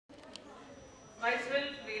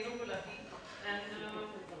Myself, Renu Gulati, and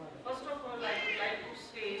first of all, I would like to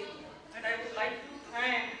say, and I would like to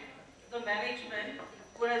thank the management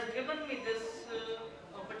who has given me this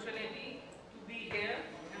opportunity to be here,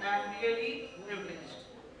 and I am really privileged.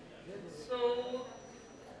 So,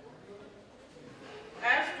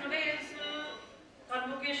 as today is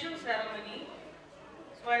convocation ceremony,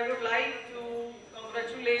 so I would like to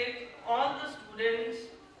congratulate all the students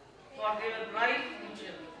for their bright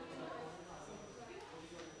future.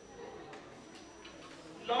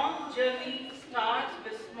 Long journey starts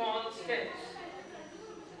with small steps.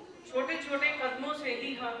 छोटे छोटे कदमों से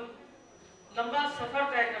ही हम लंबा सफर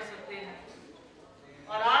तय कर सकते हैं।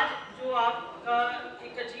 और आज जो आपका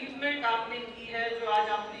एक अचीवमेंट आपने की है, जो आज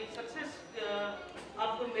आपने सक्सेस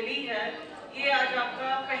आपको मिली है, ये आज आपका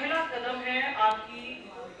पहला कदम है आपकी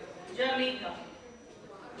जर्नी का।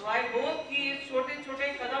 तो आई होप कि इस छोटे छोटे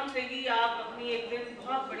कदम से ही आप अपनी एक दिन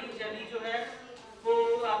बहुत बड़ी जर्नी जो है वो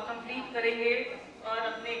आप कंप्लीट करेंगे और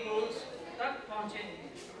अपने गोल्स तक पहुंचेंगे।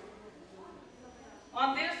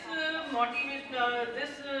 On this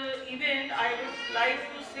event, I would like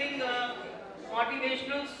to sing a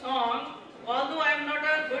motivational song. Although I am not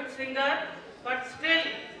a good singer, but still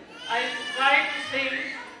I try to sing.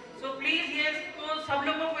 So please, ये तो सब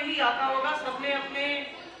लोगों को ही आता होगा, सबने अपने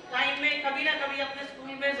टाइम में कभी ना कभी अपने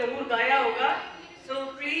स्कूल में जरूर गाया होगा। So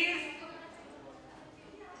please,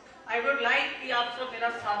 I would like कि आप सब मेरा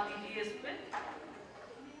साथ दीजिए इस पे।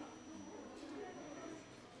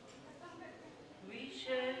 We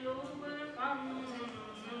shall overcome,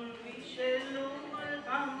 we shall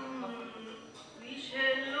overcome, we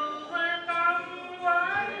shall overcome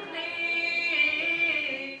one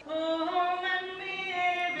day. Oh मन में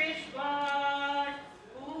है विश्वास,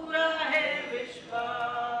 पूरा है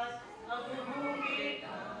विश्वास, अब होंगे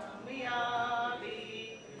कामयाबी।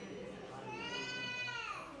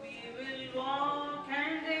 We will walk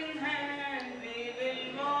hand in hand, we will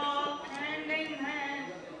walk hand in hand,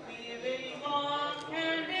 we will walk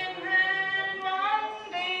hand in hand one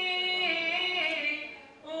day.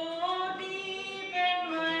 Oh, deep in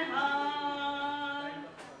my heart,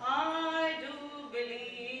 I do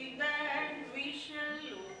believe that we shall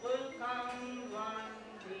overcome one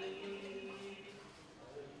day.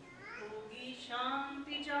 होगी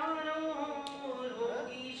शांति चारों ओर,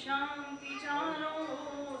 होगी शांति चारों